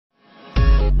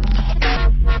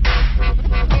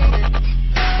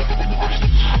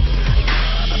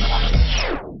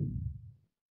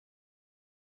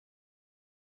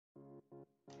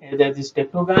There's this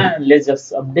Technoga, and let's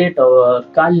just update our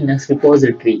Kali Linux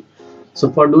repository. So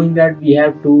for doing that, we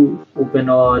have to open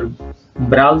our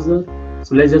browser.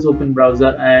 So let's just open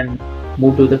browser and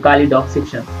move to the Kali doc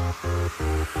section.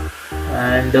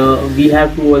 And we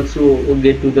have to also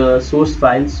get to the source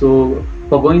file. So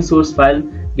for going source file,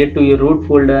 get to your root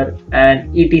folder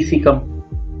and etc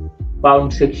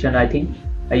compound section. I think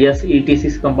yes,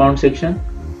 etc compound section,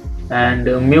 and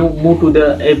move to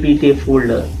the apta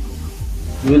folder.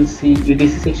 You will see etc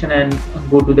section and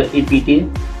go to the apta,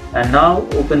 and now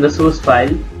open the source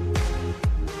file.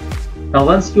 Now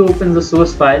once you open the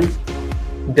source file,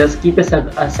 just keep it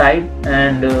aside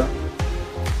and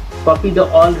copy the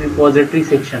all repository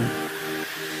section.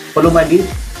 Follow my lead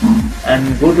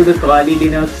and go to the Kali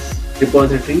Linux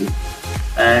repository,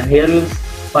 and here you will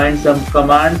find some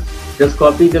commands. Just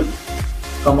copy the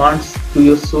commands to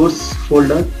your source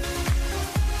folder,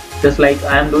 just like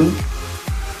I am doing.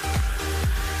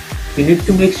 You need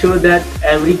to make sure that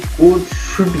every code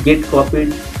should get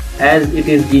copied as it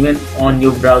is given on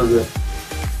your browser,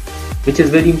 which is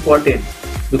very important,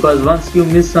 because once you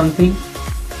miss something,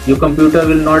 your computer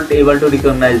will not able to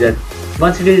recognize that.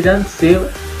 Once it is done, save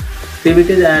it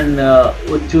and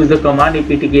choose the command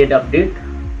apt-get update.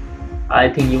 I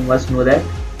think you must know that.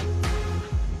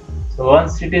 So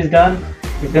once it is done,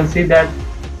 you can see that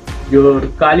your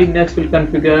Kali Linux will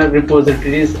configure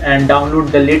repositories and download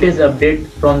the latest update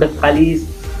from the Kali's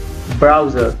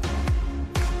browser.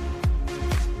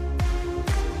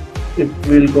 It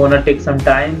will gonna take some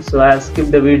time, so I have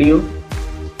skipped the video.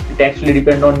 It actually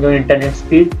depends on your internet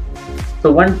speed.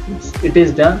 So once it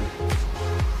is done,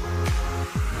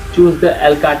 choose the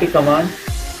alkati command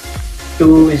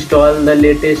to install the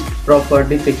latest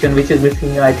property section, which is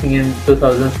missing I think in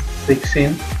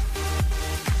 2016.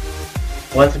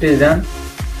 Once it is done,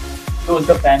 close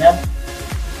the panel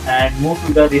and move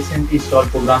to the recent installed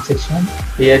program section.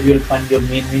 Here you will find your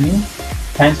main menu.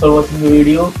 Thanks for watching the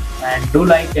video, and do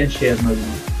like and share my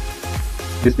video.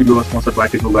 This video was sponsored by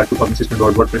Technoga. To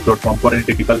publicisystem.wordpress.com. For any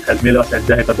technical help, mail us at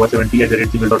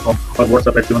thehackerboy70@gmail.com or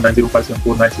WhatsApp at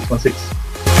 79057496116.